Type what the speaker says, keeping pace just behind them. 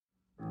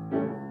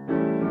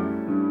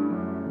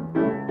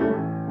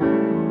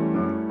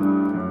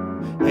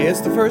Hey,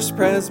 it's the First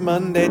Pres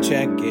Monday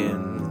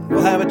check-in.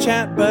 We'll have a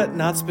chat but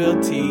not spill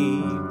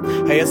tea.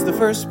 Hey, it's the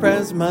First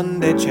Pres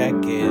Monday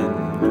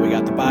check-in. We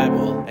got the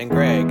Bible and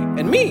Greg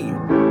and me.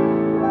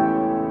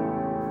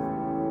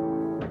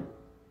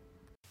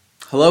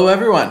 Hello,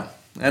 everyone,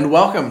 and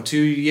welcome to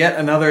yet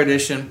another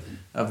edition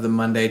of the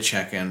Monday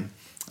check-in.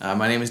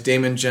 My name is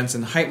Damon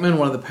Jensen Heitman,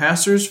 one of the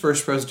pastors,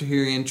 First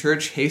Presbyterian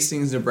Church,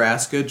 Hastings,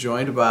 Nebraska,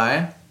 joined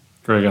by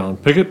Greg Allen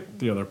Pickett,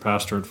 the other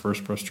pastor at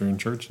First Presbyterian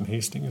Church in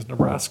Hastings,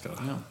 Nebraska.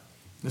 Yeah.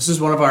 This is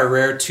one of our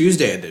rare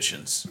Tuesday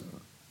editions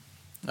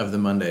of the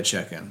Monday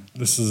check-in.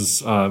 This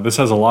has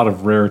a lot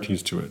of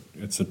rarities to it.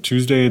 It's a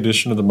Tuesday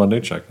edition of the Monday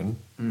check-in.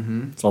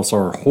 Mm-hmm. It's also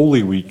our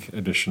Holy Week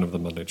edition of the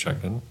Monday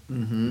check-in.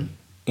 Mm-hmm.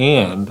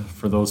 And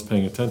for those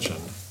paying attention,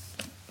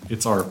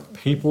 it's our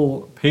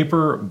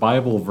paper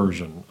Bible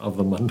version of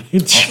the Monday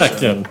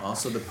check-in.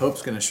 Also, the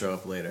Pope's going to show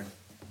up later.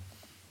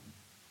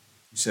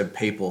 You said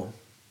papal.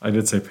 I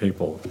did say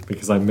papal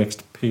because I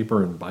mixed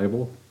paper and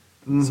Bible,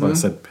 so I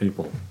said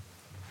papal.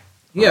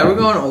 Yeah, we're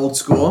going old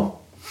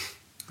school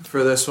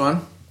for this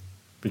one.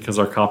 Because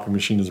our copy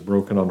machine is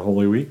broken on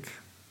Holy Week?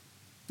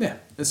 Yeah,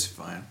 it's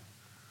fine.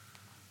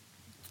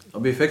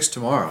 It'll be fixed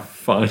tomorrow.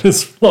 Fine,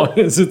 as long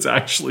as it's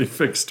actually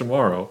fixed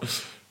tomorrow.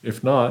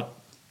 If not,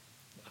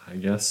 I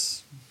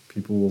guess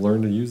people will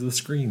learn to use the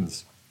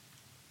screens.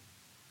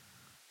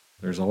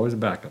 There's always a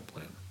backup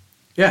plan.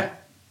 Yeah.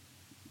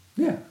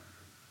 Yeah.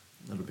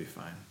 It'll be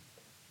fine.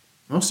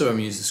 Most of them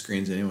use the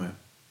screens anyway.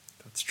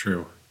 That's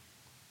true.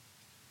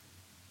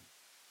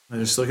 I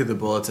just look at the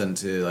bulletin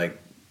to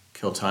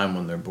kill time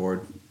when they're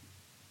bored.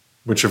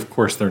 Which, of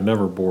course, they're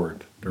never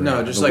bored during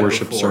just the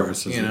worship before,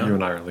 services that you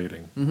and I are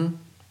leading. Mm-hmm.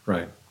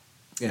 Right.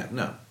 Yeah,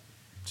 no.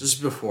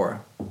 Just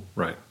before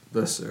right.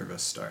 the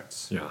service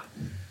starts. Yeah.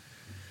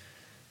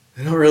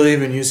 They don't really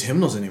even use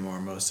hymnals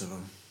anymore, most of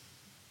them.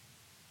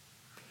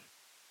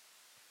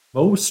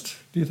 Most,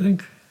 do you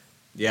think?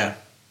 Yeah,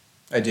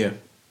 I do.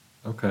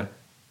 Okay.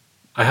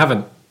 I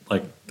haven't,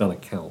 done a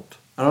count.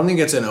 I don't think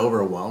it's an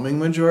overwhelming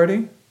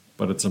majority.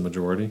 But it's a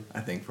majority?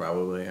 I think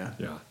probably, yeah.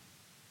 Yeah.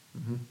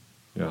 Mm-hmm.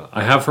 Yeah.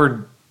 I have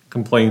heard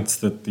complaints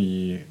that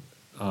the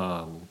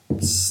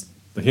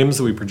hymns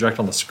that we project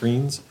on the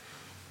screens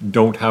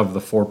don't have the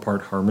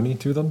 4-part harmony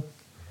to them.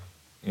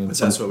 And but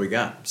that's what we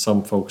got.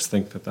 Some folks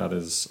think that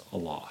is a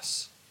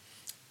loss.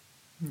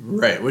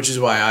 Right, which is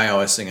why I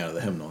always sing out of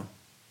the hymnal.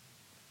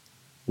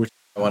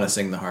 I want to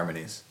sing the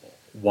harmonies.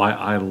 Why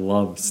I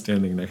love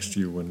standing next to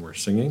you when we're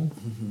singing,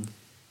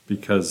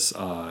 because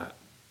I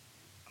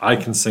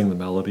can sing the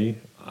melody.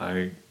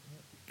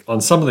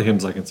 On some of the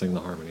hymns I can sing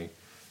the harmony,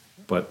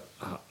 but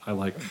I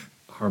like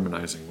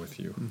harmonizing with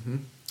you. Mm-hmm.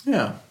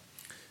 Yeah,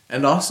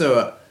 and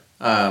also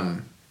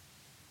I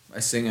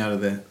sing out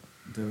of the.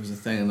 There was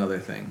another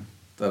thing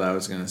that I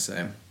was going to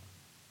say.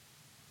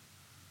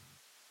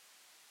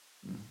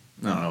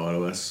 I don't know what it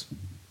was.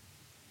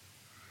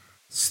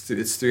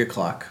 It's 3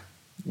 o'clock.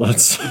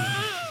 Let's. In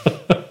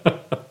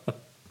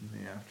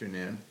the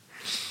afternoon.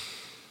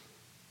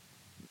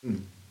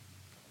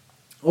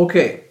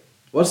 Okay,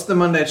 what's the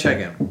Monday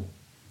check-in?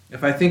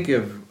 If I think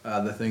of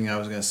the thing I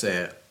was going to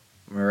say, I'm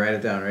going to write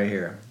it down right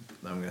here.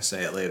 I'm going to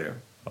say it later.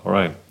 All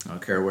right. I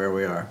don't care where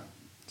we are.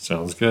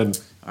 Sounds good.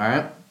 All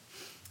right.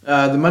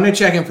 The Monday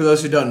check-in, for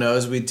those who don't know,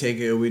 is we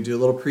do a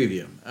little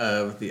preview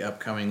of the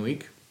upcoming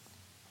week.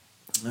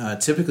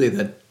 Typically,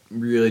 that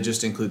really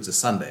just includes a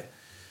Sunday.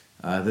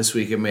 This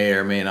week, it may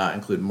or may not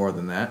include more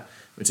than that.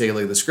 We take a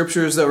look at the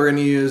scriptures that we're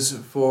going to use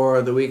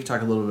for the week,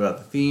 talk a little bit about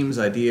the themes,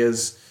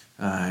 ideas,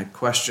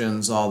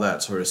 questions, all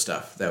that sort of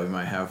stuff that we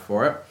might have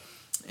for it.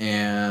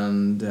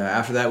 And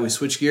after that, we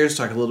switch gears,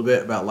 talk a little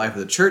bit about life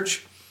of the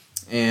church.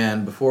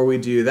 And before we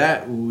do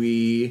that,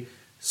 we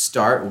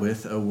start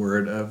with a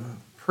word of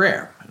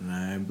prayer. And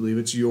I believe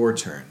it's your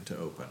turn to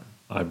open.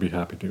 I'd be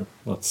happy to.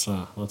 Let's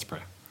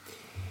pray.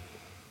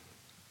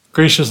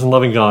 Gracious and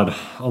loving God,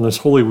 on this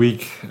Holy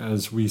Week,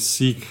 as we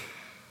seek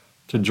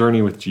to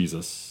journey with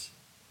Jesus,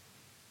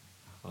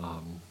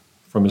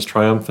 from his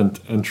triumphant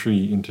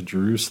entry into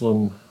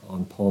Jerusalem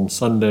on Palm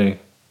Sunday,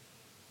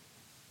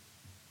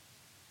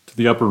 to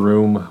the upper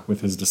room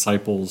with his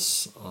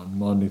disciples on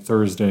Maundy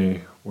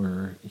Thursday,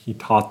 where he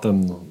taught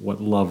them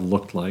what love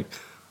looked like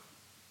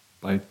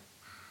by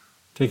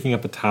taking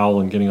up a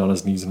towel and getting on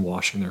his knees and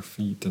washing their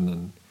feet and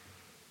then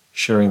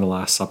sharing the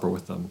Last Supper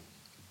with them.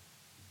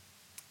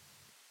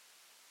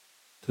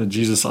 To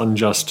Jesus'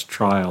 unjust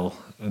trial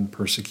and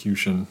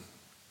persecution,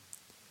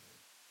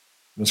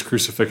 his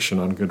crucifixion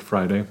on Good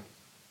Friday,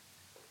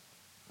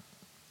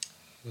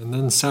 and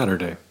then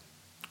Saturday,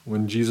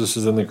 when Jesus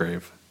is in the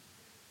grave.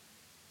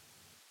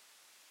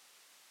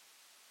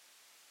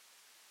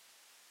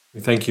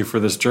 We thank you for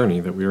this journey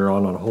that we are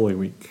on Holy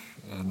Week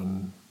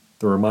and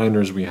the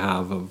reminders we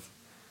have of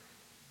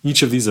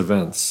each of these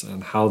events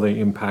and how they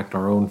impact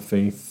our own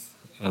faith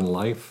and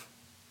life.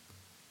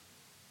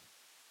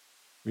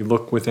 We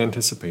look with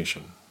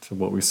anticipation to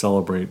what we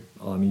celebrate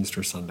on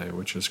Easter Sunday,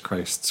 which is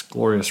Christ's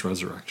glorious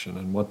resurrection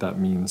and what that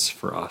means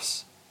for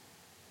us.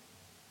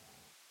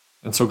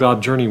 And so,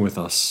 God, journey with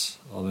us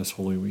on this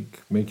Holy Week.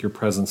 Make your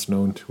presence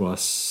known to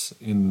us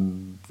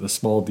in the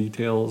small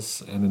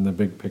details and in the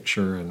big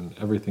picture and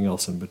everything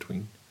else in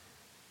between.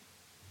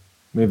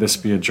 May this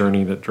be a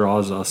journey that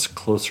draws us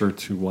closer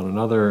to one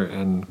another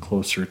and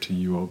closer to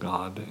you, O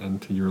God,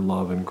 and to your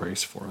love and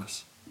grace for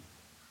us.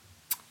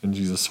 In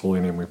Jesus'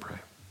 holy name we pray.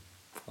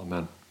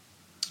 Amen.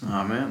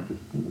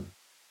 Amen.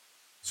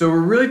 So we're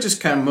really just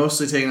kind of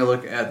mostly taking a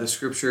look at the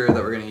scripture that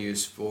we're going to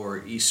use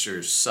for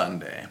Easter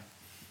Sunday.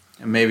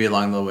 And maybe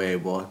along the way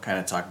we'll kind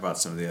of talk about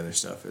some of the other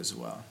stuff as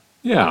well.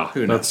 Yeah,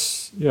 Who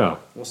knows?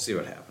 We'll see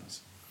what happens.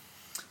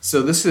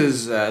 So this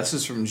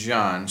is from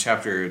John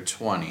chapter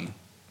 20.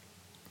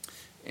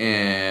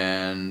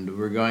 And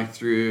we're going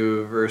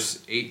through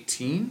verse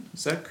 18.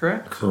 Is that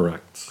correct?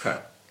 Correct. Okay.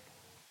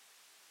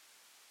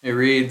 It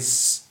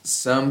reads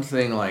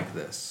something like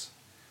this.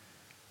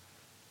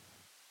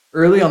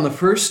 Early on the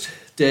first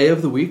day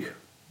of the week,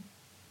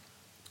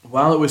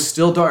 while it was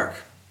still dark,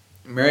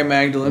 Mary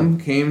Magdalene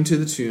came to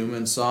the tomb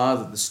and saw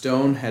that the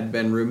stone had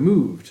been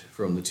removed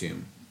from the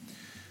tomb.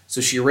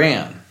 So she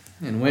ran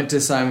and went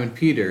to Simon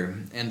Peter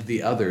and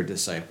the other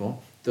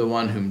disciple, the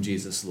one whom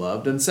Jesus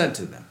loved, and said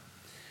to them,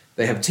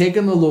 "They have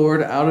taken the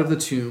Lord out of the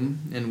tomb,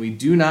 and we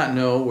do not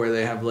know where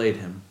they have laid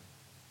him."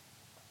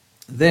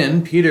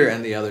 Then Peter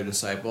and the other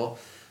disciple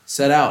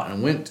set out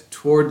and went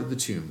toward the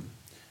tomb.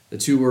 The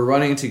two were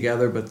running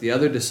together, but the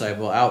other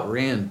disciple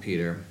outran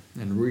Peter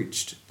and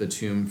reached the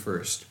tomb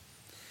first.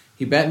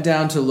 He bent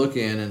down to look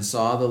in and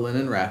saw the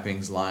linen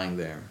wrappings lying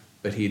there,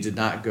 but he did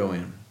not go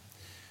in.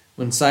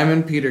 Then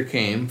Simon Peter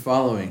came,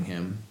 following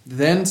him,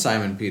 and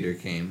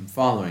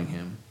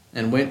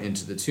went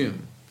into the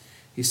tomb.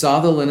 He saw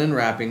the linen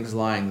wrappings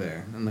lying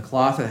there, and the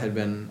cloth that had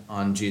been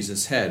on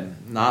Jesus' head,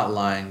 not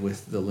lying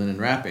with the linen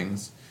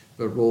wrappings,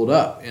 but rolled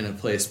up in a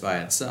place by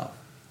itself.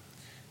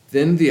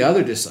 Then the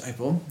other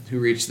disciple, who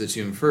reached the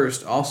tomb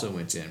first, also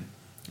went in,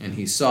 and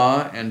he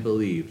saw and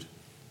believed.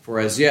 For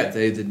as yet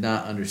they did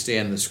not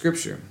understand the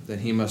scripture,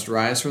 that he must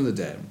rise from the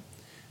dead.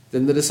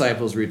 Then the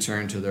disciples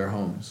returned to their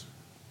homes.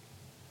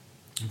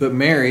 But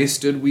Mary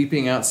stood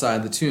weeping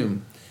outside the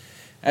tomb.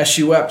 As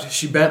she wept,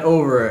 she bent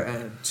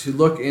over to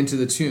look into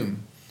the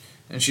tomb,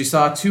 and she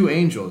saw two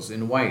angels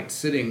in white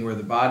sitting where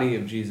the body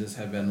of Jesus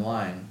had been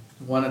lying,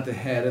 one at the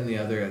head and the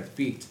other at the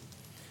feet.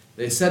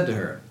 They said to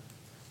her,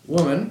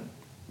 "Woman,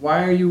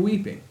 why are you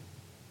weeping?"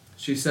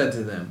 She said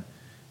to them,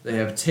 "They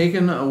have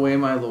taken away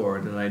my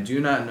Lord, and I do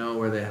not know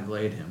where they have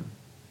laid him."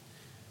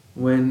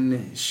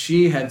 When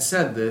she had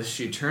said this,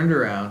 she turned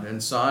around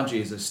and saw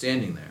Jesus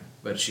standing there,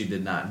 but she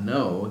did not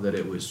know that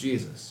it was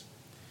Jesus.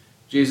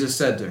 Jesus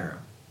said to her,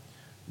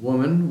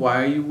 "Woman,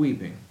 why are you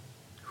weeping?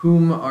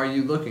 Whom are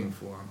you looking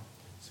for?"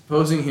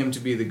 Supposing him to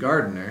be the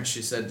gardener,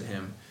 she said to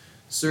him,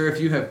 "Sir, if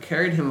you have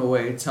carried him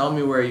away, tell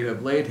me where you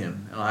have laid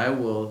him, and I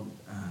will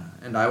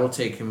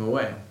take him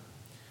away."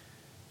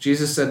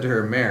 Jesus said to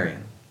her, "Mary."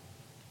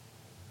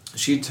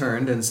 She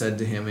turned and said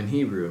to him in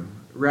Hebrew,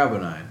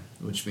 "Rabboni,"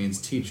 which means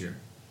teacher.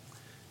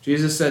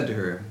 Jesus said to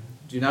her,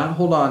 "Do not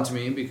hold on to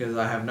me, because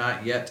I have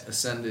not yet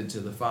ascended to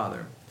the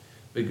Father.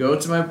 But go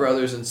to my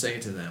brothers and say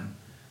to them,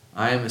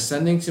 I am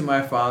ascending to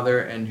my Father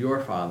and your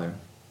Father,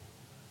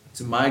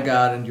 to my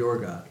God and your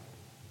God."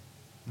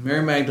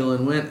 Mary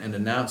Magdalene went and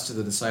announced to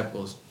the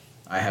disciples,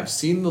 "I have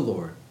seen the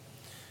Lord."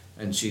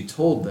 And she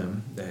told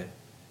him that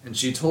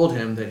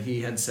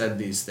he had said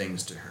these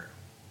things to her.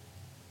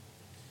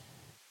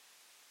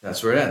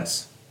 That's where it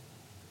ends.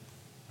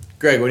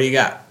 Greg, what do you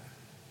got?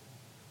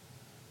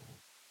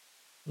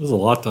 There's a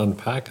lot to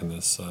unpack in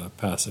this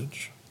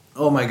passage.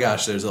 Oh my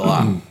gosh, there's a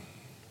lot.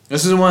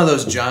 This is one of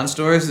those John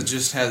stories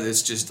that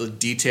it's just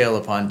detail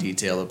upon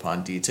detail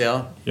upon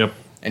detail. Yep.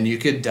 And you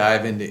could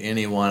dive into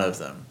any one of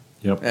them.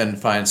 Yep. And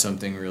find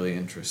something really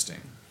interesting.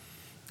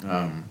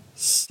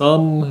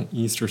 Some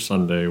Easter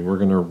Sunday, we're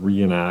going to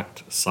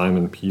reenact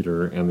Simon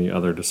Peter and the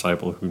other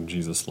disciple whom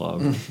Jesus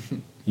loved.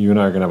 You and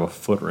I are going to have a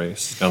foot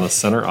race down the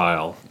center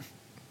aisle.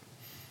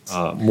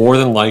 More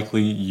than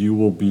likely, you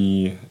will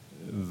be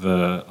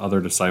the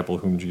other disciple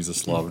whom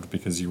Jesus loved,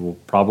 because you will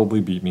probably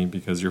beat me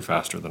because you're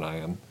faster than I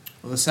am.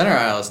 Well, the center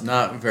aisle is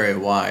not very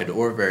wide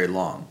or very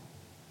long.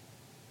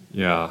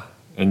 Yeah,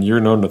 and you're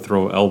known to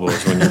throw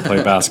elbows when you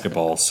play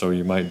basketball, so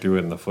you might do it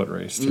in the foot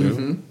race too.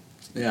 Mm-hmm.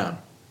 Yeah.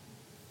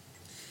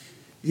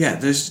 Yeah,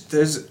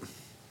 there's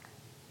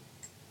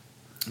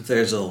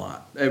a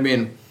lot. I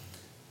mean,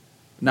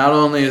 not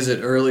only is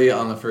it early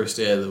on the first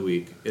day of the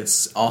week,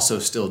 it's also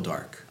still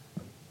dark,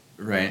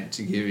 right?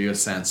 To give you a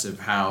sense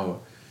of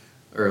how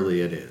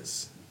early it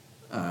is.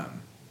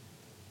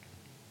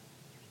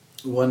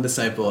 One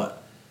disciple,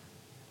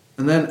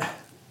 and then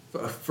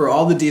for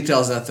all the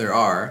details that there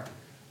are,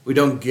 we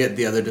don't get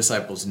the other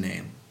disciple's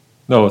name.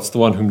 No, it's the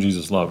one whom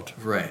Jesus loved.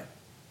 Right.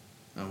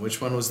 Which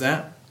one was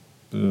that?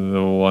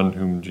 The one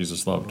whom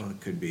Jesus loved. Well,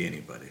 it could be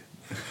anybody.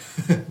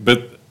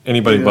 But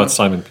anybody but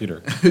Simon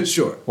Peter.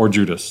 Sure. Or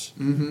Judas.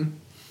 Mm-hmm.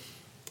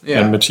 Yeah.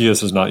 And Matthias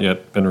has not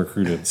yet been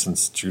recruited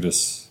since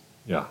Judas,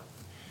 yeah.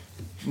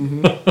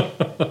 Mm-hmm.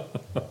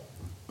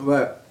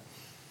 But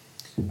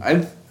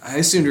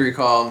I seem to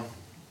recall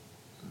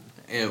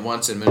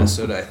once in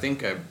Minnesota. I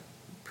think I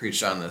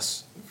preached on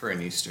this for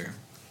an Easter.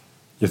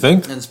 You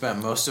think? And spent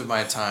most of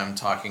my time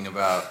talking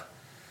about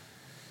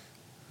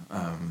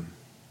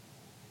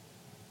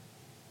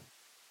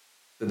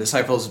the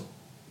disciples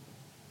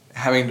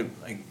having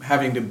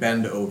to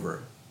bend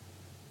over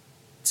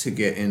to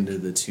get into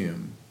the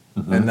tomb,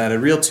 and that a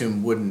real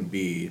tomb wouldn't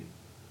be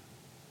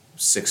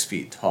 6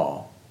 feet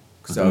tall,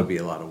 because that would be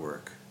a lot of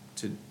work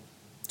to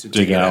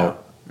dig it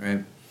out,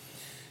 right?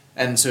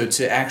 And so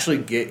to actually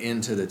get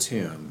into the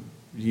tomb,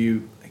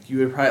 you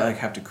would probably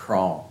have to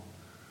crawl,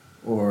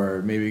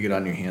 or maybe get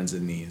on your hands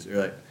and knees,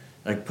 or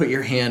like put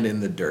your hand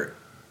in the dirt,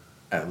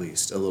 at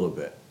least a little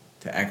bit,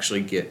 to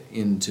actually get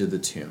into the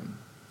tomb,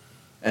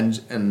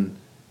 and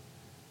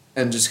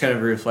just kind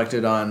of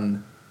reflected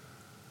on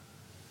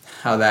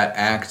how that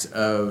act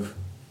of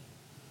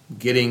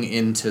getting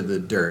into the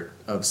dirt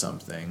of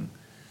something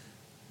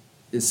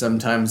is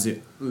sometimes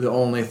the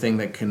only thing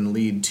that can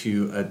lead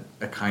to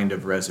a kind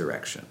of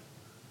resurrection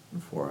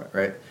for it,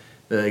 right?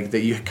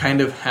 That you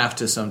kind of have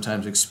to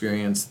sometimes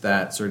experience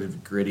that sort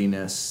of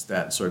grittiness,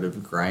 that sort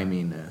of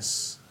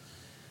griminess,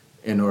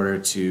 in order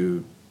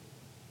to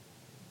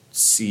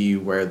see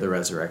where the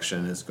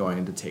resurrection is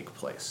going to take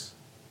place.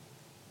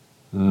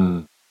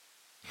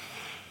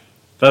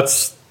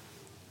 That's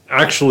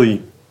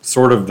actually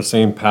sort of the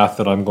same path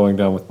that I'm going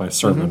down with my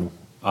sermon.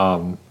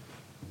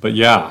 But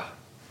yeah,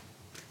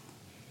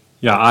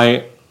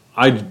 I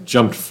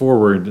jumped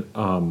forward,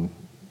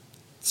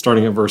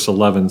 starting at verse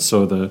 11.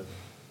 So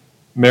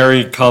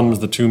Mary comes,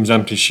 the tomb's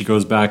empty, she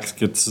goes back,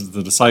 gets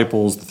the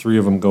disciples, the three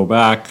of them go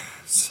back.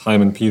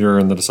 Simon Peter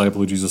and the disciple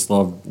who Jesus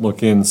loved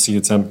look in, see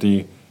it's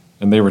empty,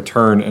 and they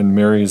return, and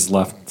Mary's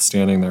left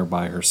standing there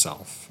by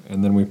herself.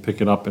 And then we pick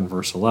it up in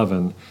verse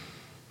 11.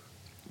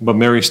 But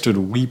Mary stood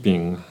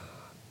weeping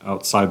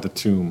outside the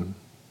tomb.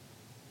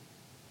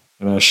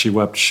 And as she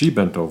wept, she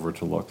bent over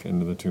to look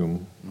into the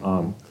tomb.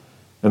 And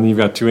then you've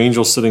got two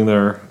angels sitting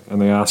there, and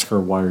they ask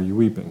her, "Why are you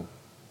weeping?"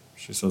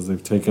 She says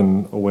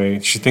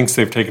she thinks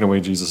they've taken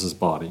away Jesus'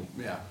 body.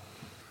 Yeah.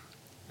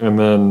 And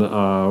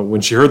then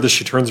when she heard this,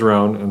 she turns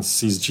around and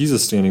sees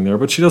Jesus standing there,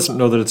 but she doesn't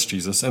know that it's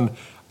Jesus. And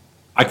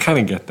I kind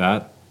of get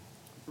that.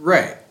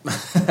 Right.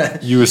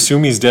 You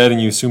assume he's dead,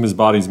 and you assume his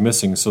body's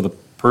missing, so the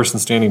person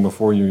standing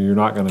before you, you're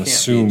not going to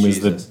assume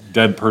is the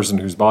dead person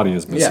whose body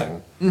is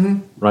missing. Yeah.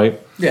 Right?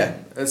 Yeah.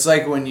 It's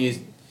like when you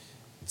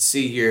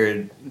see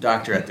your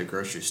doctor at the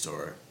grocery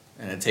store,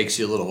 and it takes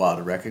you a little while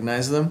to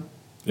recognize them.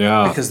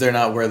 Yeah. Because they're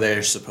not where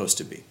they're supposed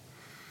to be.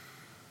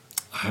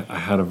 I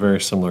had a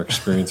very similar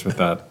experience with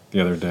that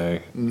the other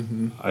day.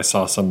 I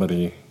saw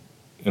somebody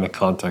in a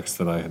context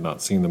that I had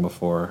not seen them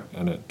before,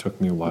 and it took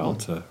me a while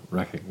to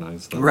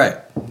recognize them. Right.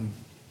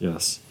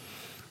 Yes.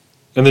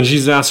 And then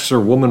Jesus asks her,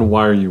 "Woman,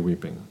 why are you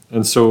weeping?"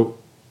 And so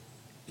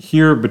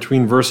here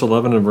between verse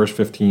 11 and verse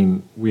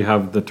 15, we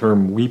have the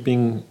term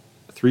weeping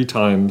 3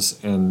 times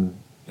and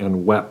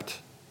wept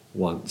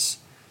once.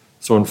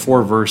 So in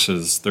 4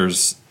 verses,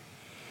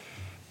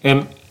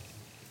 and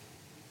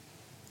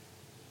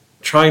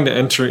trying to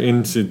enter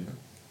into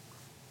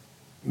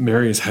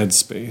Mary's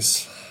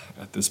headspace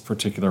at this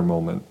particular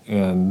moment,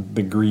 and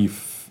the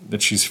grief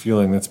that she's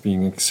feeling that's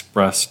being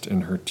expressed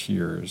in her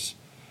tears,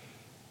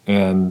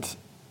 and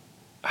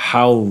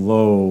how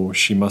low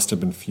she must have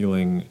been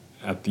feeling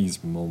at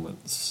these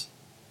moments.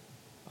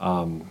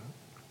 Kind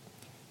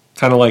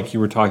of like you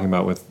were talking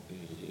about with,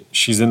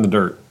 she's in the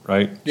dirt,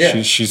 right?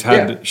 Yeah. She's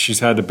had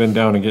to bend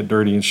down and get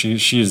dirty, and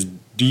she is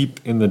deep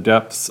in the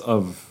depths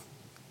of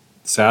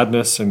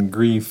sadness and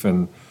grief,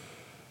 and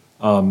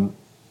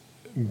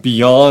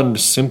beyond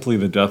simply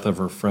the death of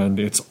her friend,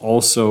 it's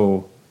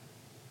also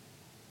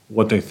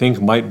what they think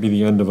might be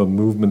the end of a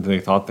movement they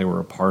thought they were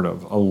a part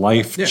of, a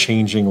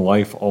life-changing,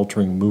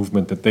 life-altering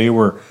movement that they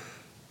were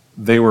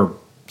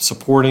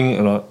supporting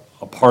and a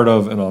part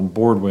of and on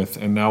board with,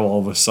 and now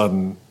all of a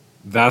sudden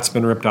that's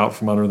been ripped out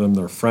from under them,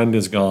 their friend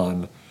is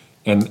gone,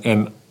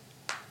 and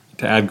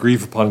to add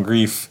grief upon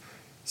grief,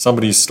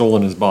 somebody's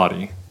stolen his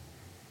body.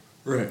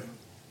 Right.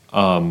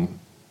 A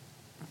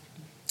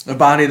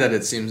body that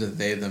it seems that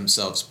they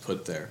themselves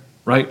put there.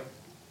 Right.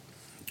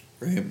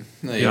 Right.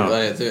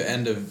 At the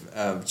end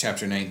of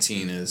chapter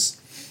 19 is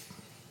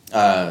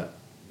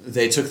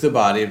they took the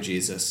body of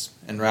Jesus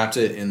and wrapped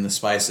it in the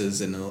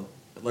spices and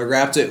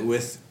wrapped it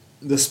with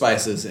the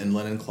spices in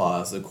linen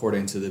cloths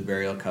according to the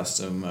burial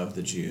custom of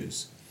the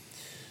Jews.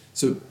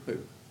 So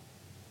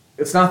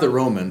it's not the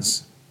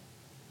Romans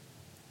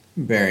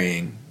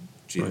burying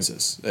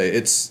Jesus. Right.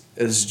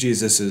 It's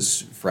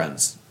Jesus'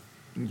 friends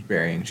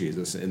burying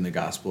Jesus in the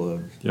Gospel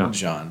of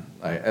John,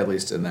 at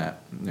least in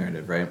that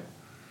narrative, right?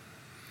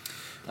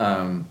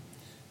 Now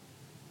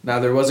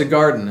there was a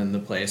garden in the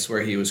place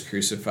where he was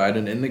crucified,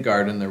 and in the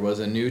garden there was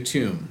a new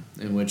tomb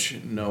in which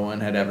no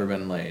one had ever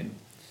been laid.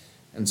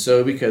 And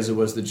so, because it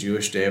was the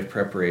Jewish day of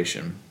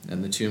preparation,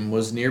 and the tomb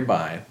was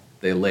nearby,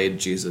 they laid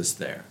Jesus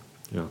there.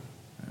 Yeah.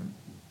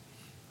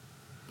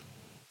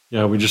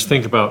 Yeah, we just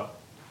think about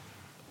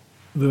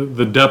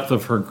the depth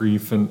of her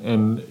grief,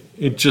 and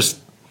it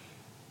just,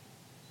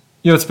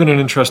 it's been an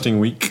interesting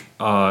week.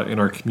 in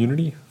our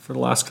community for the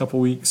last couple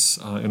weeks,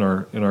 in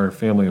our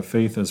family of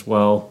faith as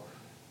well.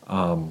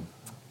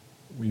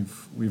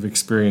 We've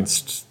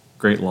experienced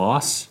great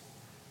loss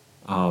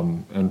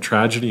and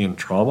tragedy and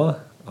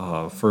trauma.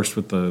 First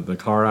with the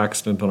car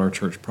accident on our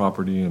church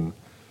property and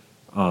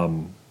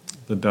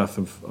the death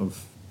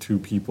of two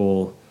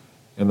people,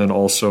 and then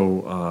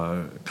also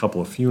a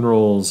couple of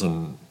funerals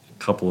and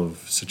a couple of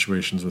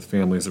situations with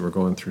families that were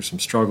going through some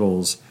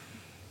struggles.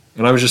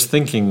 And I was just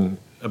thinking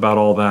about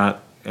all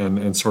that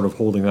and sort of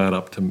holding that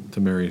up to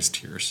Mary's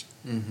tears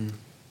and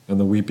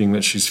the weeping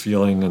that she's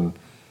feeling, and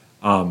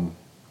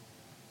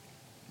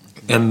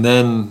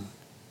then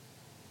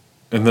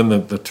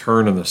the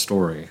turn in the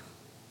story.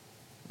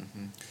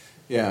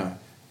 Yeah,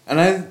 and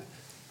I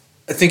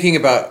thinking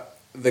about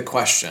the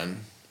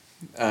question,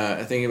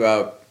 thinking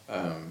about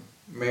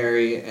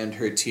Mary and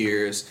her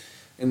tears,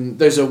 and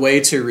there's a way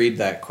to read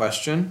that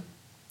question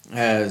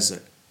as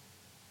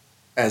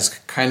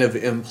kind of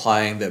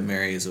implying that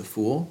Mary is a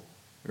fool,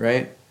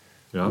 right?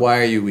 Yeah. Why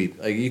are you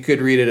weeping? Like, you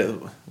could read it as,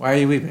 why are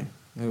you weeping?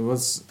 Like,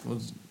 what's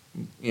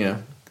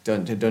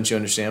don't you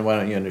understand? Why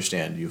don't you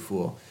understand, you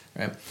fool,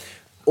 right?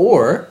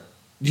 Or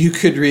you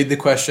could read the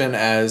question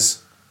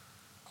as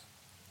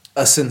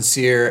a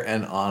sincere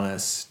and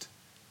honest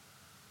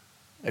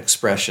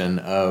expression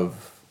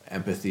of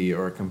empathy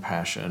or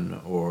compassion,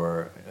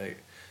 or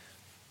like,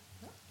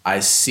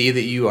 I see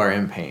that you are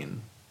in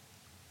pain.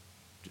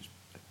 Just,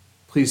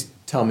 please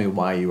tell me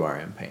why you are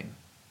in pain.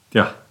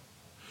 Yeah.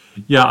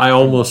 Yeah, I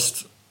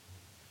almost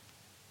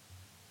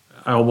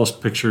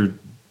pictured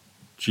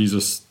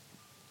Jesus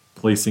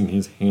placing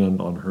his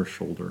hand on her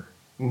shoulder.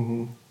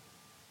 Mm-hmm.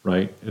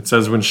 Right? It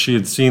says when she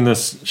had seen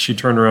this, she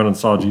turned around and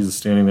saw Jesus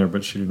standing there,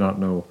 but she did not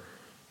know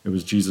it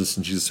was Jesus.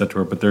 And Jesus said to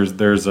her, but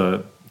there's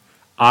a,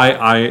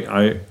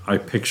 I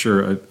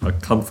picture a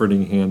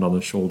comforting hand on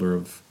the shoulder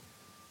of,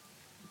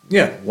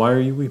 yeah, why are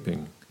you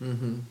weeping?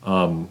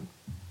 Mm-hmm.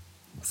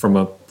 From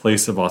a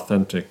place of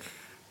authentic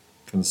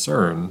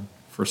concern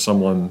for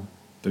someone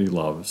that he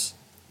loves,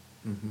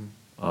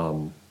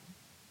 and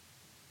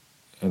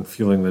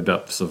feeling the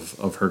depths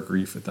of her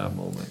grief at that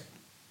moment.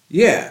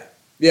 Yeah.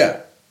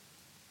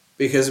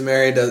 Because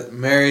Mary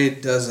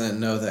doesn't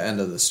know the end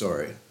of the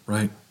story,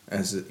 right?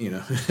 As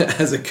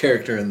as a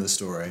character in the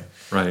story,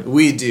 right?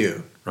 We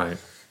do, right?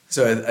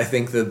 So I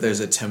think that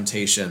there's a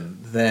temptation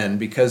then,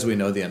 because we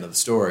know the end of the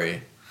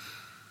story,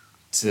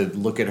 to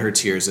look at her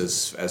tears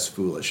as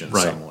foolish in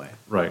some way,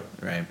 right?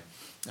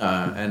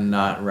 And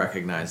not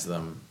recognize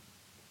them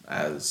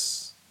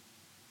as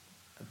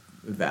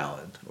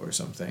valid or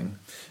something.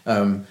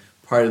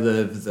 Part of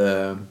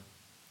the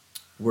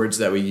words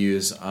that we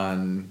use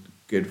on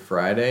Good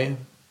Friday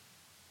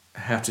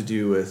have to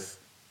do with,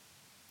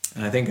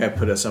 and I think I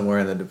put it somewhere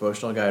in the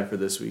devotional guide for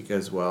this week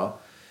as well,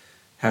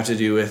 have to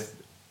do with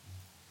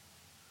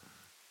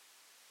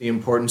the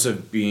importance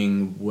of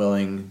being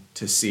willing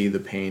to see the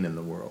pain in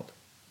the world.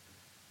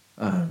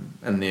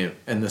 And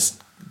this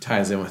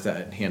ties in with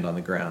that hand on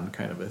the ground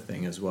kind of a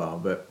thing as well.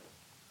 But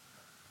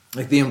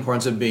like the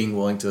importance of being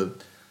willing to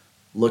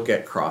look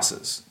at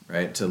crosses,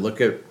 right? To look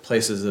at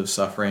places of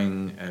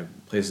suffering,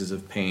 places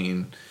of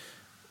pain,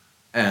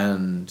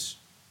 and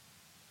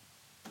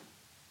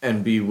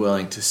be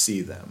willing to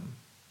see them.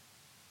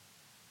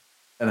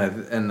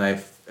 And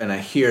I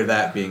hear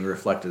that being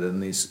reflected in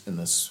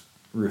this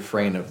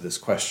refrain of this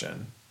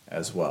question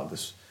as well.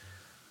 This,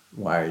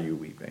 why are you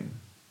weeping?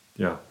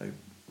 Yeah. Like,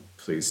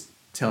 please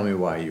tell me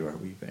why you are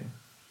weeping.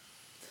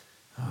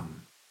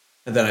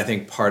 And then I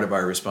think part of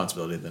our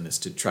responsibility then is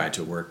to try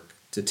to work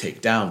to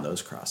take down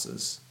those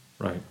crosses.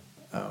 Right.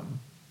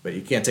 But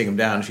you can't take them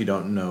down if you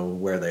don't know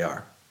where they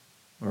are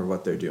or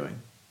what they're doing.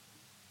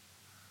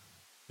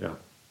 Yeah.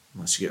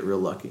 Unless you get real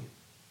lucky.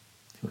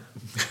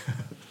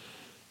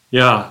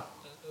 Yeah.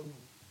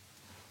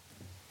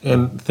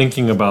 And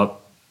thinking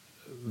about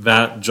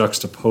that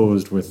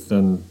juxtaposed with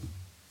then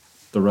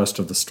the rest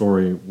of the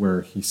story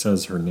where he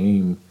says her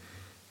name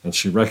and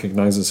she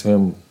recognizes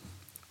him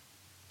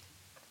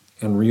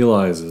and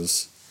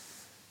realizes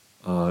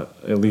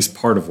at least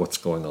part of what's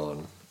going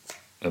on.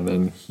 And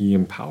then he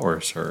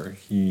empowers her.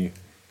 He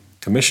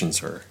commissions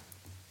her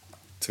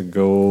to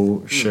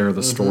go share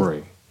the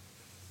story.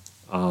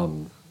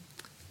 And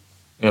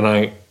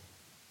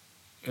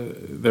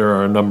there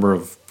are a number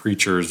of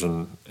preachers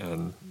and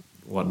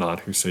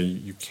whatnot who say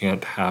you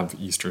can't have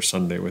Easter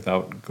Sunday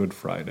without Good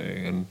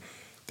Friday. And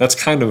that's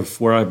kind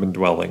of where I've been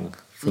dwelling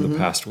for the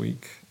past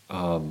week.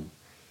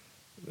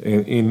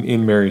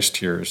 In Mary's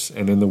tears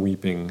and in the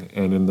weeping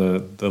and in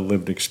the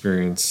lived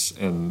experience,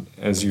 and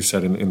as you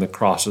said, in the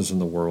crosses in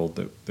the world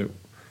that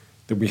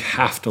we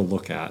have to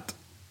look at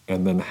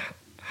and then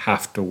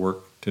have to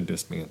work to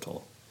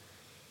dismantle.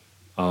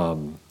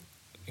 And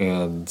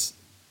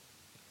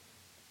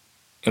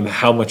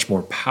how much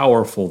more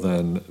powerful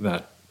then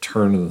that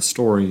turn in the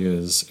story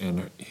is,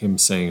 and him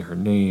saying her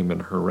name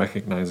and her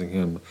recognizing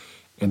him,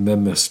 and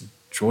then this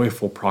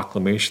joyful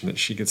proclamation that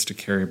she gets to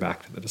carry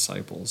back to the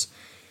disciples.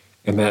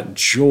 And that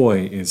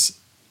joy is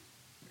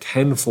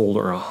tenfold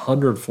or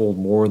 100-fold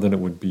more than it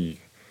would be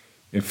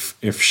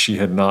if she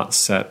had not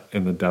sat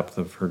in the depth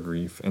of her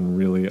grief and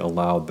really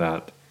allowed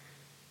that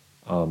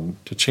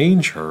to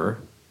change her,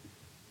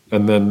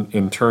 and then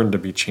in turn to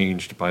be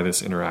changed by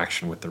this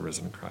interaction with the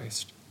risen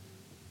Christ.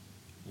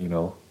 You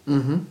know?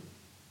 And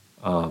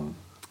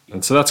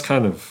so that's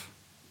kind of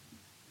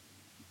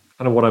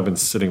what I've been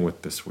sitting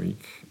with this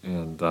week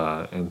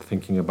and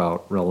thinking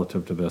about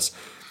relative to this.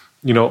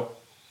 You know,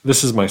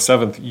 this is my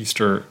 7th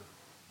Easter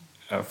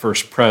at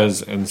First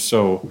Pres, and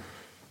so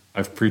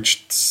I've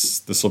preached,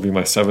 this will be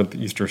my 7th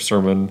Easter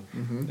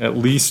sermon. At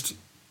least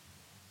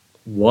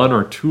 1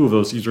 or 2 of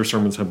those Easter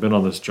sermons have been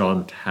on this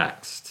John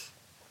text.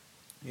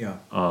 Yeah.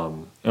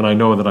 And I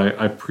know that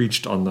I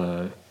preached on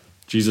the,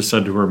 Jesus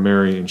said to her,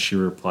 Mary, and she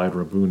replied,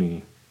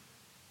 Rabboni,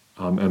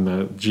 and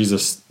the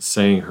Jesus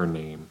saying her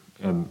name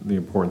and the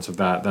importance of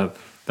that.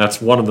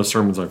 That's one of the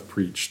sermons I've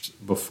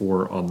preached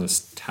before on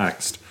this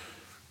text.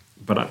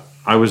 But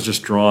I was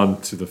just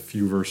drawn to the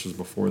few verses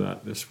before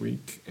that this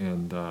week.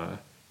 And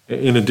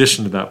in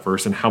addition to that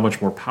verse, and how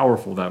much more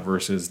powerful that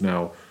verse is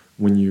now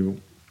when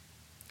you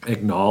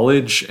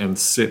acknowledge and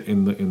sit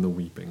in the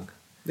weeping.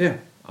 Yeah.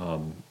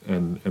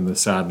 And the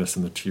sadness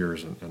and the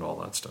tears and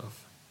all that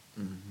stuff.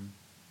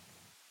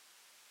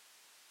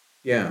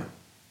 Yeah.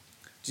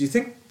 Do you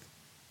think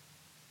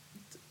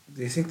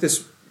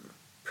this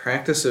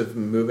practice of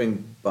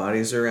moving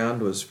bodies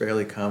around was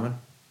fairly common?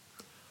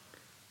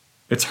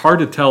 It's hard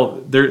to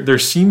tell. There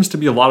seems to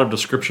be a lot of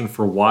description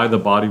for why the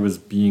body was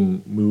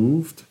being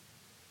moved.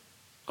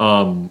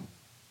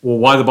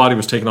 Why the body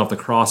was taken off the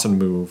cross and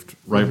moved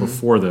right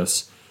before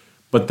this.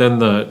 But then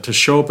to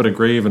show up at a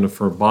grave and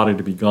for a body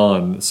to be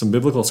gone, some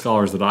biblical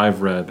scholars that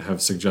I've read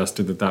have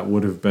suggested that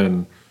would have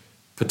been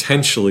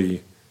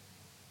potentially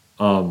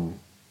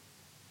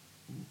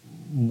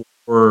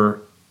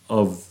more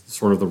of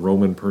sort of the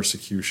Roman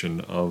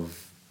persecution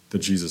of the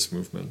Jesus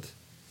movement.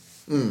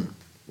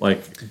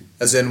 Like,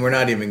 as in, we're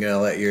not even going to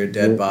let your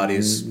dead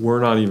bodies. We're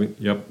not even.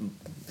 Yep.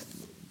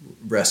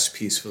 Rest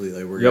peacefully.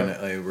 Like we're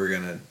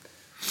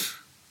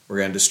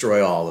gonna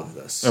destroy all of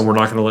this, and we're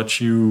not going to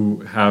let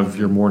you have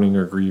your mourning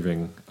or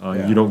grieving.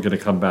 You don't get to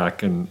come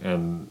back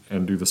and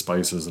do the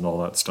spices and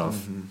all that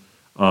stuff.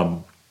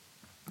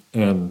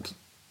 And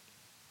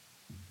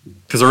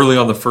because early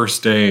on the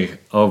first day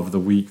of the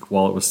week,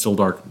 while it was still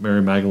dark,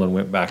 Mary Magdalene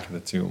went back to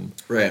the tomb.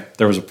 Right.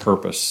 There was a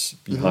purpose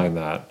behind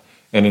that.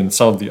 And in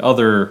some of the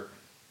other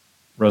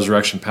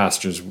resurrection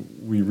passages,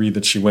 we read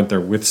that she went there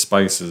with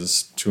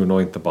spices to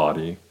anoint the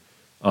body.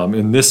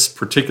 In this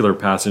particular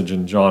passage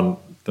in John,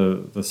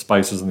 the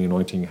spices and the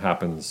anointing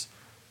happens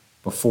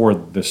before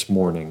this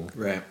morning.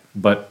 Right.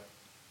 But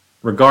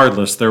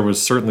regardless, there was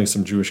certainly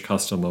some Jewish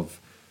custom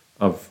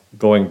of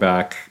going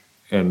back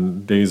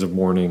and days of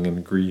mourning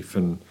and grief,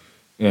 and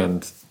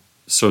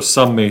so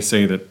some may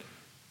say that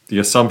the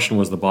assumption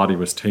was the body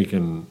was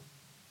taken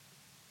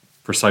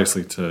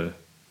precisely to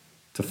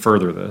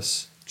further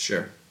this.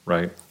 Sure.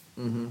 Right.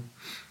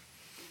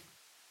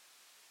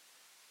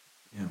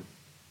 Yeah.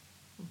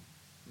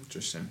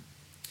 Interesting.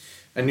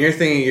 And you're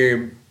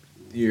thinking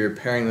you're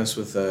pairing this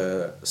with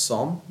a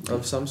psalm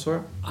of some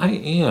sort? I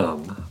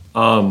am.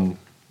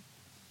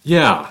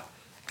 Yeah.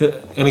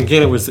 And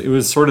again, it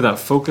was sort of that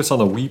focus on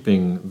the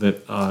weeping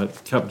that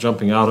kept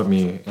jumping out at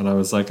me, and I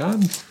was like,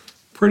 I'm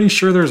pretty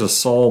sure there's a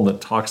psalm that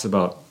talks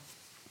about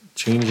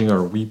changing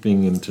our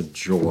weeping into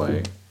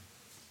joy.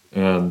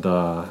 And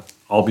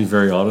I'll be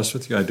very honest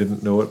with you, I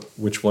didn't know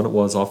which one it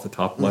was off the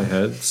top of my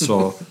head,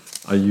 so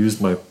I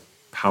used my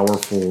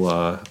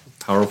powerful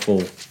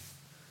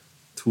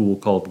tool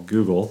called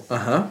Google.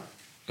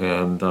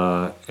 And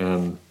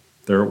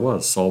there it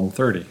was, Psalm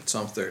 30.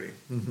 Psalm 30.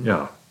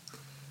 Yeah.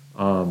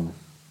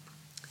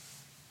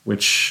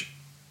 Which,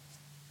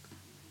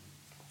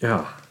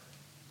 yeah.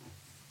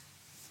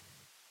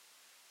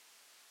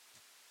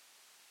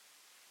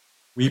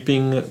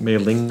 Weeping may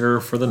linger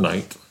for the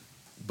night,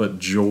 but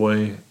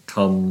joy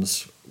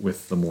comes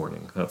with the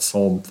morning. That's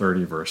Psalm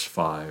 30, verse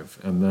 5.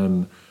 And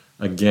then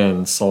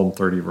again, Psalm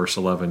 30, verse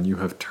 11. You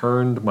have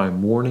turned my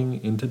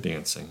mourning into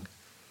dancing.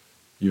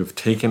 You have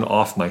taken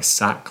off my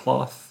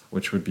sackcloth,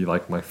 which would be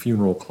like my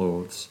funeral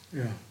clothes.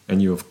 Yeah.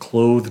 And you have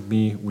clothed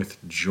me with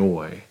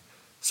joy,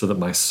 so that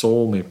my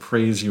soul may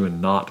praise you and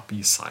not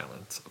be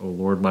silent. O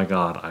Lord my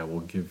God, I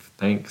will give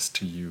thanks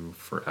to you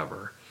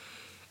forever.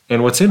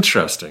 And what's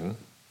interesting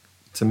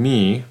to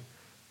me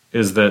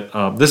is that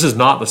this is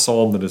not the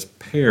psalm that is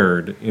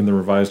paired in the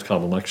Revised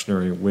Common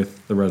Lectionary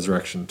with the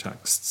resurrection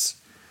texts.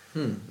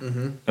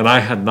 And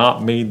I had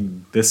not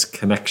made this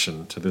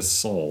connection to this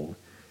psalm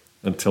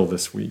until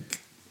this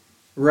week.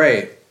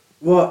 Right.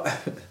 Well,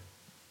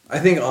 I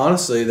think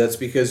honestly that's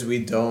because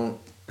we don't...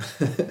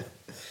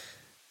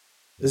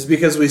 This is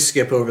because we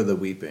skip over the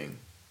weeping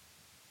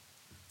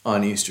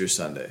on Easter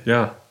Sunday.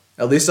 Yeah.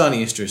 At least on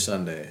Easter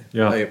Sunday.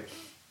 Yeah.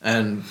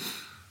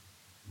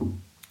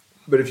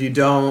 But if you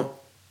don't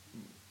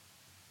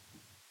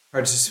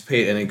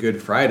participate in a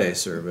Good Friday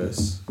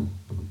service,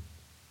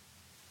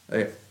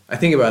 I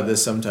think about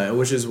this sometimes,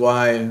 which is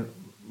why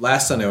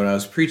last Sunday when I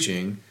was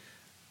preaching,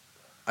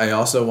 I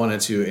also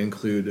wanted to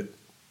include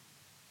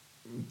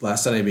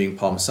last Sunday being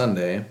Palm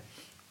Sunday,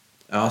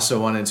 I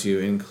also wanted to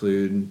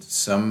include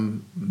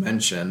some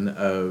mention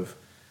of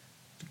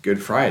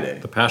Good Friday.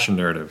 The Passion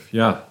narrative,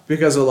 yeah.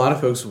 Because a lot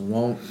of folks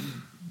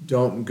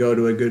don't go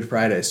to a Good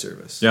Friday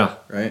service. Yeah.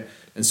 Right?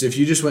 And so if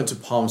you just went to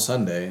Palm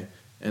Sunday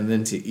and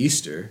then to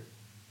Easter,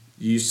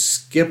 you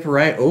skip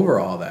right over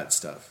all that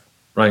stuff.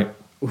 Right.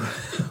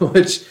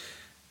 Which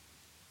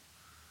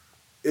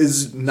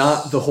is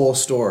not the whole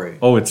story.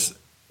 Oh,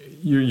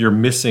 you're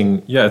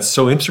missing, it's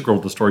so integral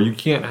to the story. You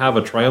can't have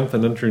a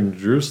triumphant entry into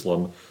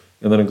Jerusalem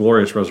and then a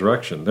glorious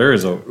resurrection. There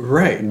is a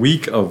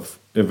week of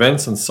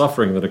events and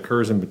suffering that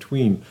occurs in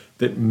between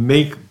that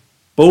make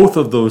both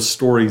of those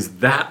stories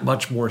that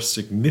much more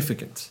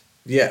significant.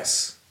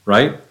 Yes.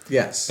 Right?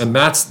 Yes. And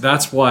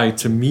that's why,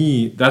 to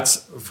me, that's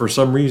for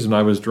some reason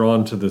I was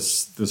drawn to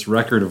this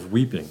record of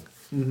weeping.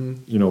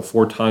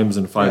 4 times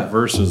in 5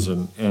 verses,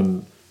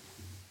 and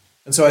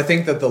so I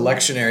think that the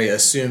lectionary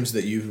assumes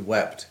that you've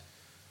wept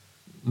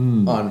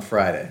on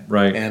Friday,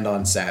 right, and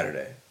on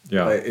Saturday.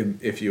 Yeah. Like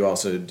if you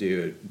also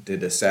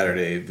did a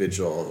Saturday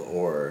vigil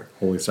or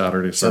Holy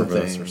Saturday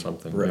service or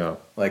something,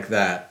 like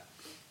that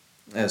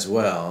as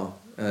well.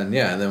 And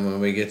then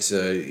when we get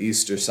to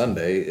Easter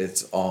Sunday,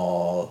 it's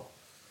all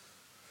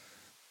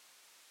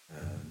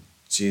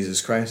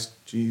Jesus Christ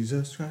is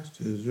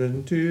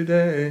risen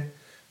today.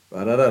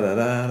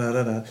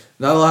 Ba-da-da-da-da-da-da.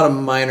 Not a lot of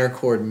minor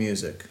chord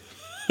music.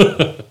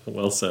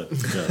 Well said.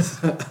 Yes.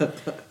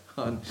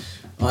 on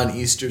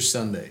Easter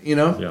Sunday,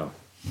 Yeah.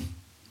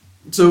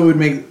 So it would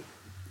make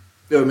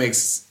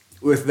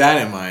with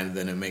that in mind,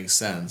 then it makes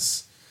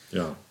sense.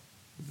 Yeah.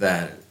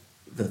 That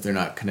they're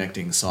not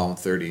connecting Psalm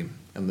 30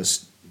 and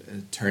this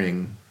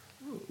turning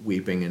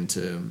weeping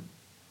into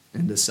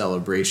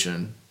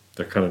celebration.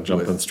 They're kind of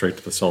jumping straight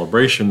to the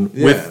celebration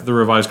with the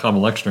Revised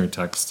Common Lectionary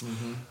text.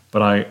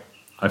 But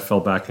I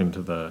fell back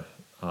into the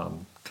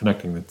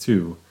connecting the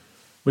two,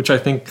 which I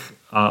think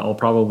I'll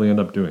probably end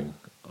up doing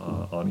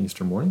on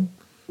Easter morning.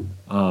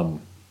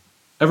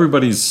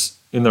 Everybody's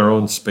in their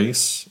own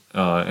space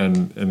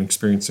and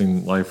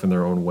experiencing life in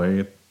their own way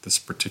at this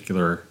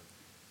particular,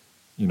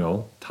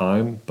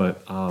 time.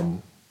 But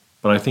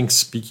I think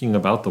speaking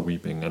about the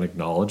weeping and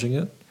acknowledging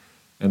it,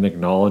 and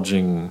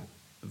acknowledging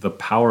the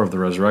power of the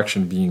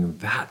resurrection being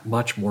that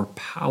much more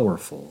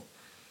powerful,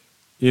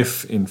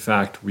 if in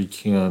fact we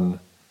can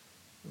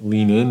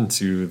lean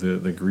into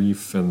the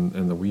grief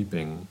and the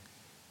weeping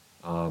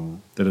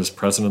that is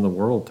present in the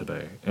world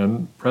today,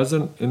 and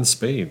present in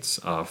spades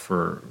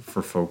for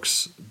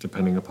folks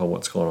depending upon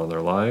what's going on in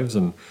their lives.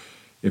 And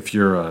if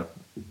you're a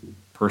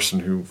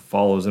person who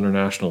follows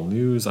international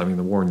news, the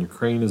war in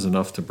Ukraine is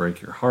enough to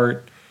break your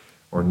heart,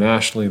 or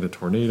nationally the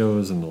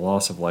tornadoes and the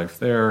loss of life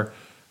there,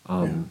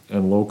 and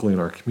locally in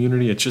our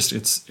community,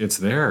 it's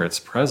there, it's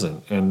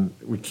present, and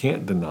we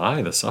can't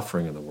deny the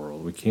suffering in the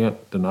world. We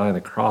can't deny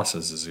the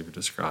crosses as you've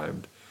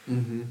described.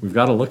 We've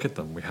got to look at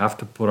them. We have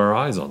to put our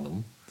eyes on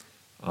them.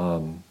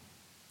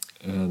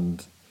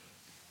 And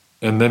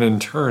then in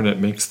turn, it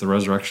makes the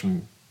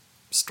resurrection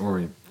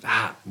story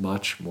that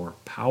much more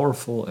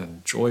powerful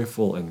and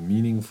joyful and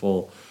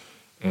meaningful,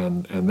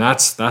 and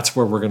that's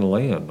where we're going to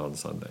land on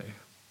Sunday.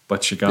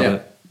 But you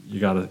gotta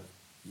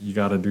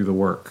do the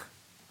work.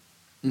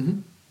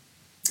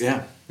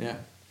 Yeah.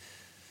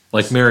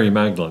 Like Mary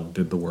Magdalene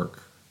did the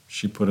work.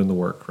 She put in the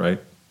work, right?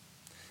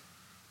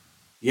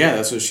 Yeah,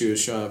 that's what she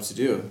was showing up to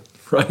do.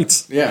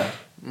 Right. Yeah.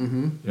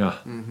 Yeah.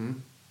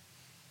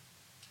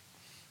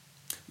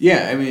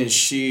 Yeah,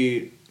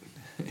 she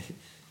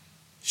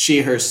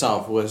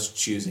herself was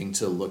choosing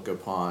to look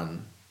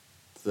upon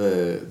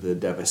the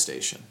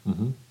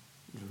devastation.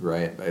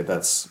 Right?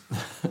 That's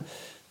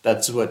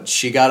what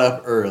she got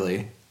up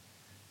early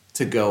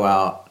to go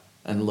out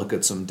and look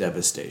at some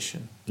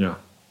devastation. Yeah.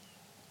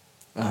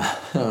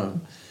 Yeah.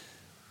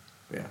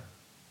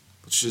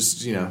 It's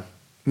just,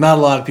 not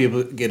a lot of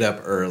people get up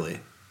early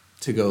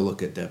to go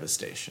look at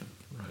devastation.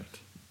 Right.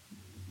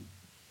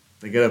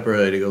 They get up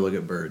early to go look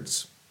at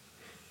birds.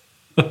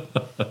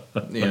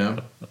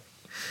 Maybe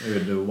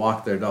to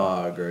walk their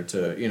dog or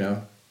to,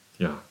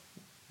 Yeah.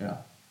 Yeah.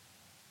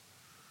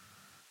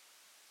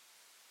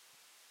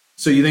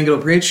 So you think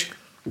it'll preach?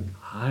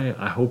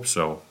 I hope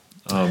so.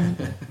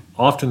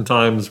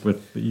 Oftentimes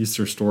with the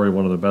Easter story,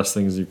 one of the best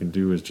things you can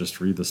do is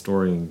just read the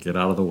story and get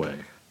out of the way.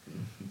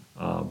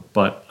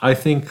 But I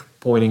think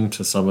pointing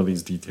to some of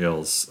these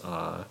details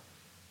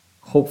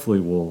hopefully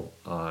will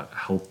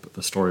help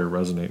the story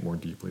resonate more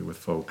deeply with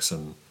folks,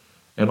 and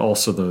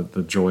also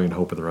the joy and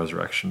hope of the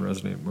resurrection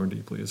resonate more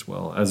deeply as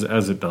well,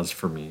 as it does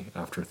for me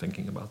after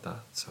thinking about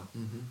that. So,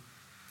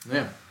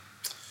 Yeah.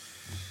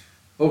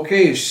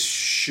 Okay,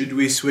 should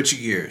we switch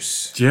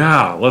gears?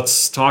 Yeah,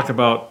 let's talk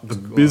about the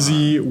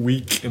busy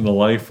week in the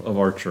life of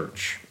our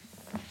church.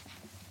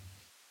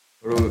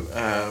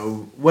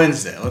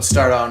 Wednesday. Let's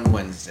start on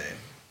Wednesday.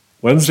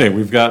 Wednesday,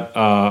 we've got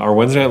our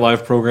Wednesday Night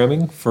Live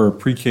programming for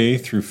pre-K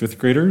through 5th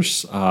graders.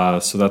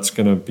 So that's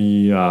going to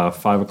be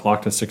 5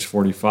 o'clock to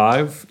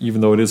 6:45.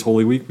 Even though it is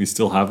Holy Week, we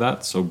still have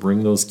that. So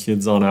bring those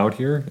kids on out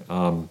here.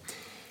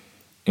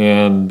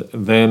 And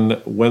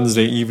then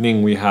Wednesday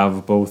evening, we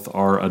have both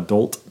our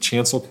adult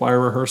chancel choir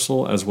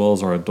rehearsal as well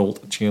as our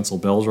adult chancel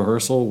bells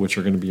rehearsal, which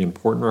are going to be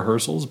important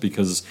rehearsals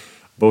because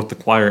both the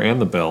choir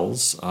and the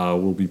bells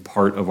will be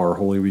part of our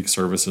Holy Week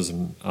services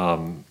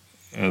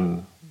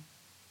and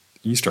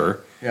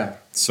Easter. Yeah.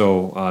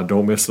 So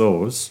don't miss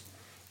those.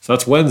 So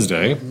that's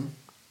Wednesday. Mm-hmm.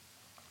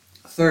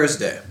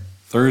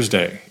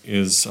 Thursday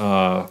is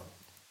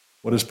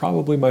what is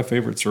probably my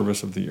favorite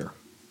service of the year.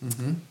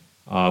 Mm-hmm.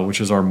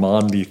 Which is our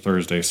Maundy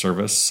Thursday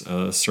service,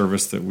 a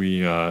service that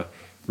we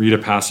read a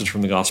passage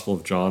from the Gospel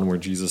of John where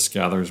Jesus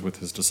gathers with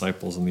his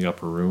disciples in the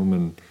upper room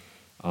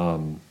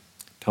and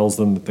tells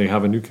them that they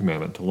have a new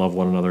commandment, to love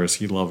one another as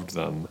he loved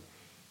them,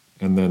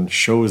 and then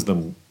shows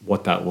them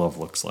what that love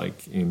looks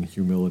like in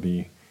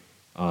humility,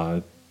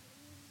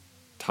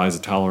 ties a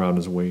towel around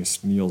his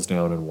waist, kneels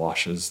down and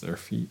washes their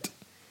feet,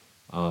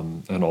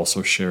 and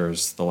also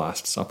shares the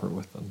Last Supper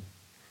with them.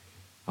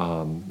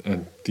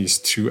 And these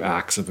two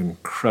acts of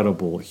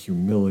incredible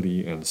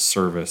humility and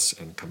service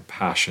and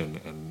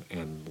compassion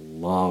and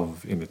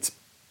love in its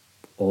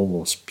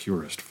almost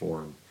purest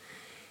form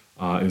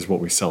is what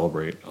we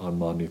celebrate on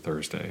Maundy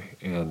Thursday.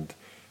 And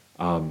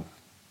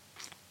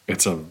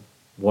it's a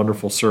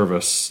wonderful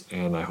service,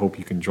 and I hope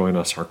you can join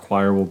us. Our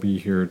choir will be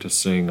here to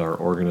sing, our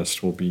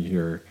organist will be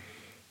here,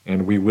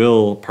 and we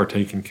will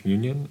partake in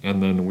communion,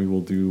 and then we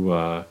will do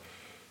a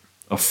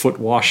foot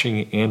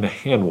washing and a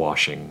hand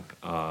washing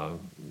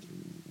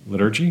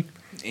liturgy.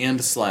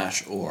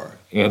 And/or.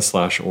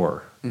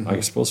 Mm-hmm. I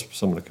suppose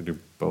someone could do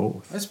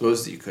both. I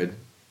suppose that you could.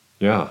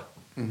 Yeah.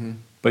 Mm-hmm.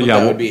 But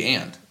that would be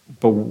and.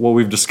 But what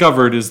we've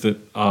discovered is that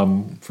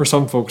for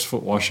some folks,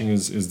 foot washing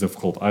is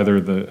difficult. Either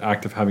the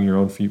act of having your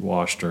own feet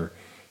washed or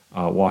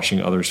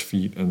washing others'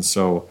 feet. And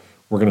so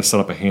we're going to set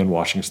up a hand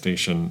washing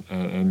station,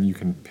 and you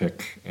can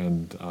pick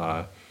and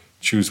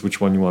choose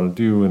which one you want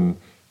to do. And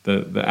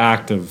the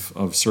act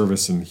of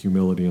service and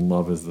humility and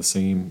love is the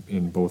same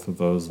in both of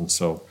those. And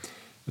so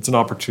it's an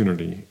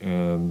opportunity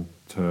and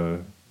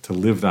to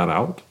live that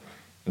out.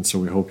 And so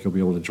we hope you'll be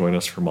able to join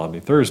us for Maundy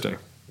Thursday.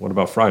 What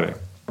about Friday?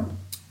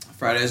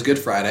 Friday is Good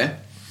Friday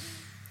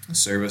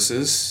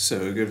services.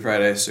 So Good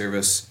Friday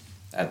service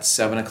at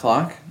 7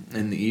 o'clock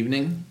in the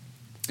evening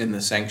in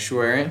the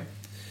sanctuary,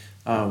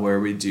 where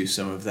we do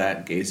some of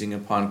that gazing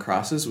upon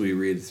crosses. We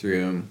read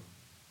through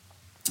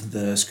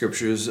the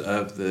scriptures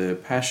of the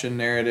Passion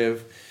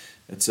narrative.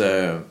 It's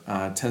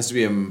tends to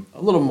be a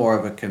little more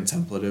of a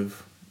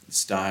contemplative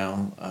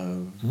style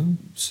of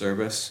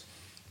service.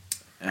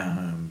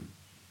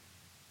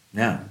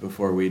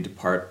 Before we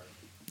depart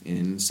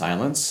in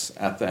silence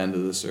at the end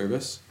of the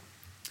service.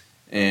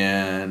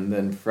 And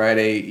then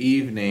Friday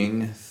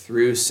evening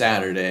through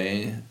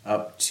Saturday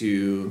up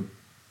to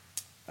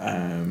 8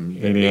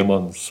 a.m.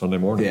 on Sunday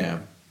morning. Yeah.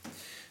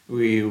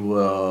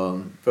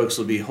 Folks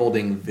will be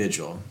holding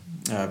vigil,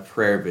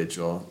 prayer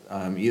vigil,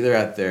 either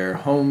at their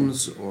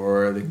homes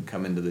or they can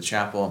come into the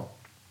chapel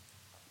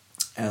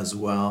as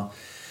well.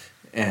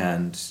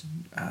 And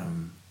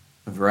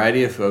a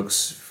variety of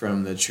folks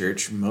from the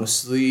church,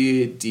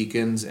 mostly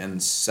deacons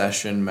and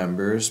session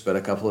members, but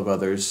a couple of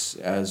others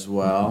as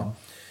well,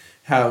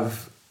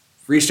 have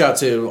reached out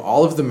to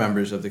all of the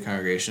members of the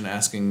congregation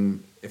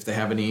asking if they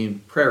have any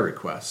prayer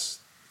requests.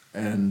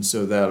 And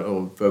so that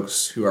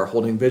folks who are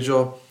holding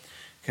vigil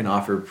can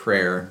offer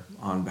prayer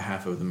on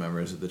behalf of the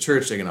members of the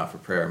church. They can offer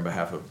prayer on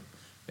behalf of,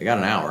 they got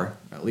an hour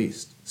at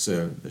least.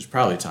 So there's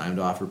probably time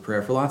to offer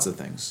prayer for lots of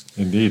things.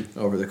 Indeed.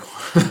 Over the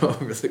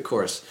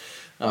course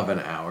of an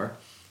hour.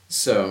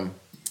 So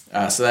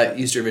that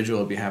Easter vigil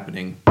will be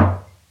happening,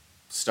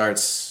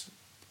 starts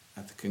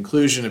at the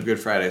conclusion of Good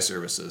Friday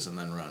services and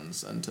then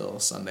runs until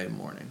Sunday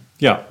morning.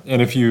 Yeah,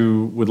 and if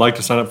you would like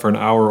to sign up for an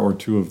hour or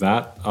two of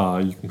that,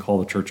 you can call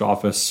the church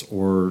office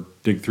or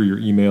dig through your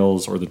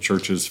emails or the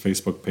church's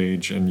Facebook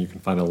page, and you can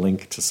find a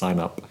link to sign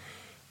up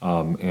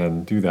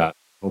and do that.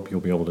 Hope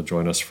you'll be able to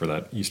join us for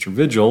that Easter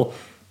vigil,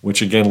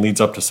 which again leads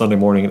up to Sunday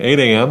morning at 8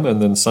 a.m.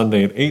 and then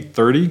Sunday at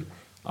 8:30.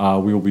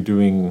 We will be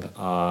doing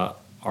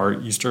our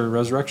Easter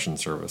resurrection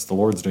service, the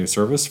Lord's Day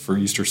service for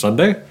Easter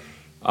Sunday.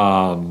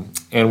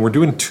 And we're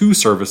doing two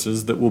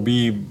services that will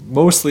be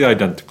mostly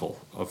identical.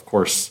 Of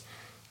course,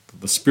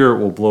 the Spirit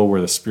will blow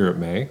where the Spirit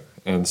may,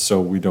 and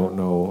so we don't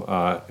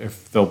know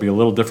if they'll be a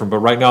little different, but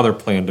right now they're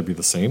planned to be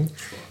the same.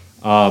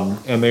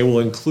 And they will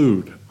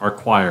include our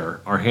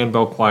choir, our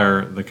handbell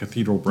choir, the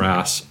cathedral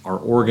brass, our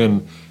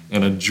organ,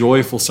 and a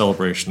joyful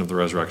celebration of the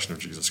resurrection of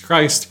Jesus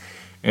Christ.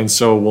 And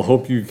so we'll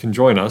hope you can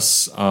join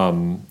us.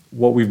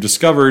 What we've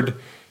discovered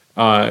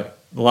the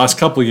last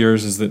couple of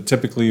years is that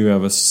typically you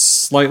have a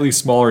slightly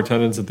smaller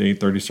attendance at the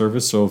 8:30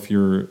 service. So if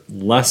you're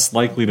less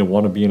likely to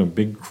want to be in a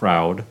big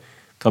crowd,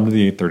 come to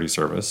the 8:30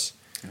 service.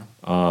 Yeah.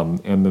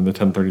 And then the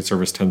 10:30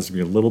 service tends to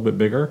be a little bit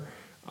bigger.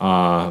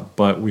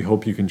 But we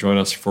hope you can join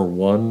us for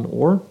one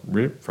or,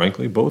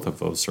 frankly, both of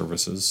those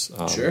services.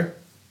 Sure.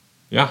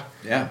 Yeah.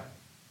 Yeah.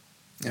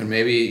 And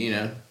maybe,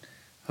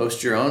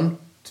 host your own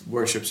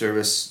worship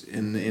service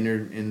in the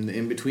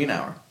in-between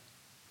hour.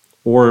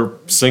 Or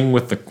sing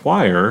with the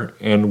choir,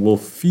 and we'll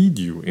feed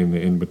you in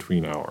the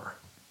in-between hour.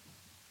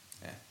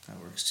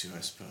 works too,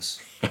 I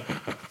suppose.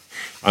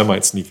 I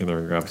might sneak in there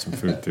and grab some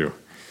food too.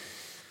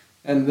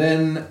 And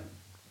then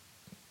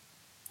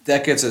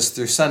that gets us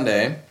through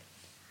Sunday.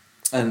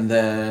 And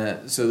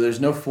then, so there's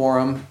no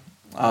forum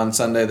on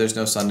Sunday. There's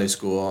no Sunday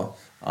school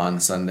on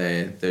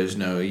Sunday. There's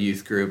no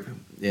youth group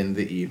in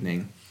the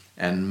evening.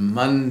 And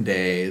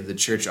Monday, the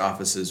church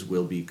offices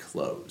will be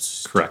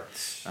closed. Correct.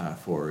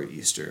 For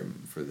Easter,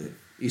 for the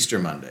Easter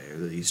Monday, or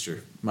the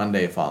Easter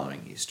Monday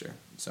following Easter.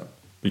 So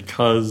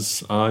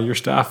because your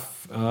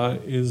staff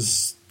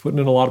is putting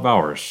in a lot of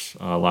hours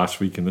last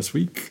week and this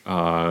week.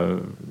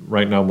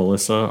 Right now,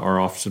 Melissa, our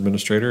office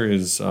administrator,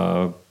 is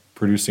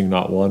producing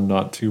not one,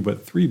 not two,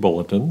 but 3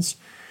 bulletins.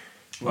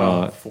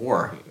 Well,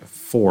 4.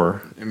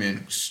 4. I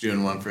mean, she's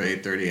doing one for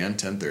 8:30 and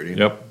 10:30.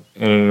 Yep.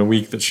 And in a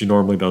week that she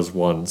normally does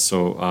 1.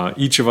 So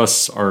each of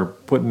us are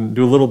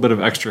do a little bit of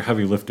extra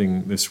heavy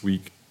lifting this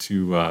week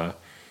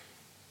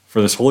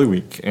for this Holy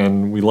Week,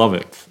 and we love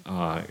it.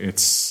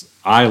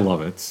 I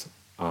love it,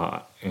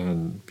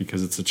 and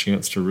because it's a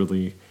chance to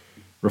really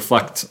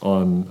reflect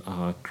on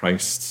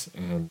Christ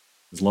and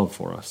His love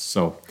for us.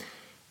 So,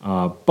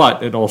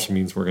 but it also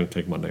means we're going to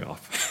take Monday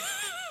off.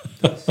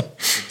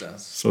 It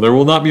does. So there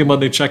will not be a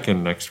Monday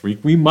check-in next week.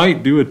 We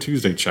might do a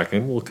Tuesday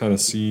check-in. We'll kind of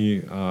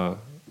see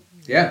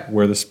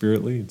where the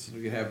Spirit leads.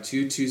 We could have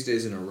 2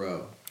 Tuesdays in a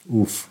row.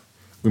 Oof.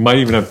 We might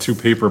even have 2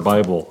 paper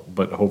Bible,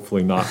 but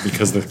hopefully not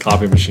because the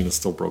copy machine is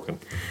still broken.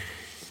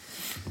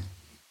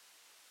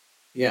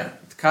 Yeah,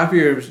 the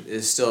copier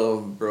is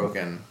still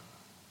broken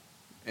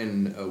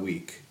in a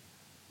week.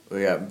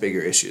 We got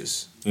bigger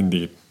issues.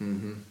 Indeed.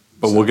 Mm-hmm.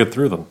 But we'll get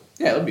through them.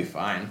 Yeah, it'll be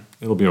fine.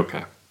 It'll be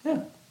okay.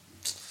 Yeah.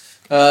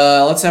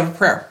 Let's have a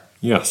prayer.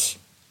 Yes.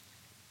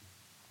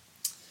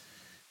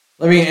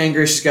 Loving and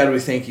gracious God, we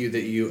thank you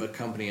that you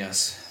accompany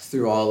us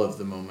through all of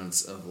the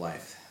moments of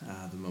life,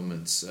 the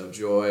moments of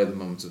joy, the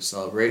moments of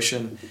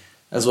celebration,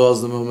 as well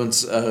as the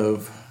moments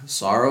of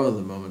sorrow,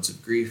 the moments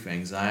of grief,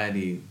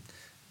 anxiety,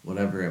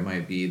 whatever it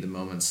might be, the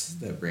moments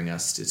that bring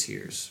us to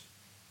tears.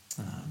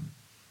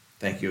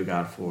 Thank you,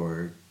 God,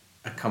 for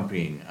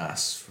accompanying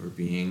us, for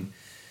being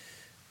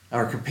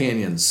our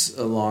companions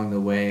along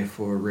the way,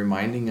 for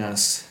reminding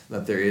us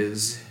that there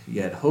is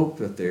yet hope,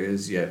 that there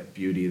is yet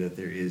beauty, that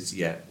there is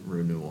yet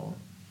renewal.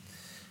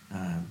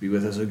 Be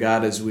with us, O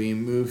God, as we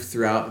move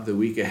throughout the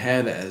week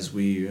ahead, as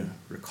we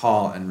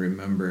recall and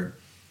remember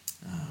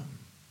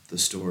the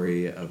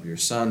story of your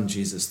Son,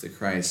 Jesus the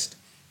Christ,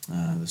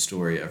 the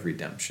story of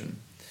redemption.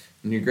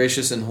 In your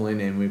gracious and holy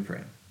name we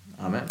pray.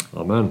 Amen.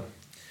 Amen.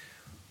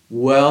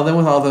 Well, then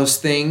with all those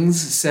things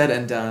said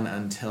and done,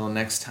 until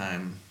next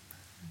time,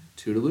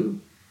 toodaloo.